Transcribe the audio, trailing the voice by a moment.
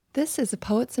This is a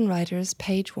Poets and Writers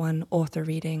Page 1 author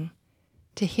reading.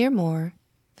 To hear more,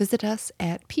 visit us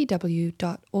at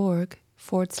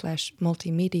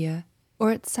pw.org/multimedia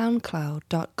or at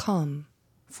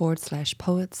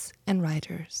soundcloud.com/poets and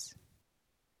writers.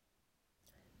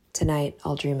 Tonight,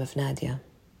 I'll Dream of Nadia.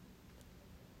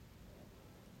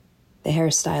 The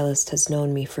hairstylist has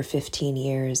known me for 15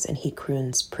 years, and he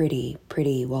croons pretty,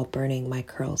 pretty while burning my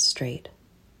curls straight.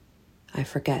 I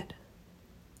forget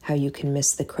how you can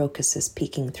miss the crocuses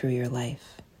peeking through your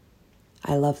life.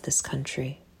 I love this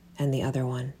country, and the other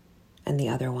one, and the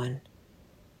other one.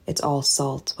 It's all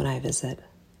salt when I visit.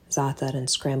 Za'atar and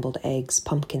scrambled eggs,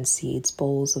 pumpkin seeds,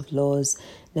 bowls of loz.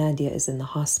 Nadia is in the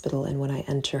hospital, and when I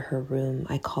enter her room,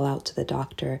 I call out to the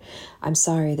doctor, "I'm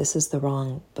sorry, this is the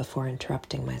wrong," before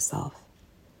interrupting myself.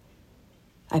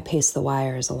 I pace the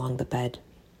wires along the bed.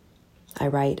 I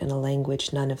write in a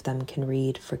language none of them can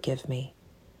read, forgive me.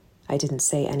 I didn't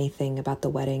say anything about the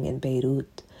wedding in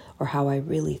Beirut, or how I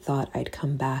really thought I'd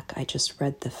come back. I just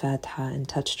read the Fatiha and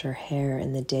touched her hair,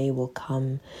 and the day will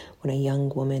come when a young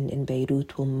woman in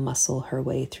Beirut will muscle her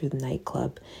way through the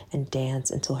nightclub and dance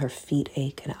until her feet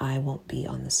ache and I won't be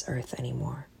on this earth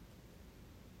anymore.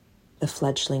 The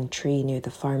fledgling tree near the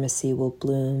pharmacy will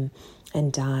bloom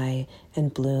and die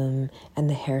and bloom, and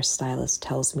the hairstylist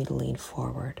tells me to lean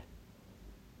forward.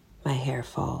 My hair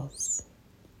falls.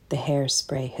 The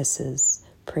hairspray hisses,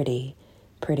 pretty,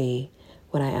 pretty.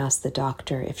 When I ask the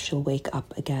doctor if she'll wake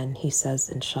up again, he says,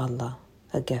 Inshallah,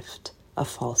 a gift, a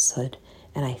falsehood,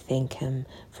 and I thank him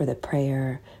for the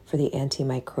prayer, for the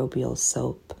antimicrobial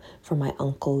soap, for my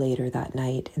uncle later that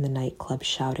night in the nightclub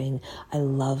shouting, I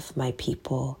love my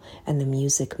people, and the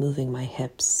music moving my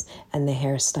hips, and the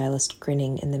hairstylist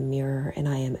grinning in the mirror, and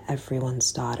I am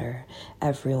everyone's daughter,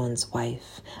 everyone's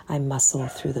wife. I muscle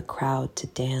through the crowd to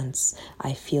dance.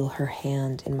 I feel her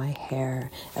hand in my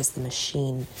hair as the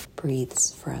machine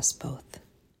breathes for us both.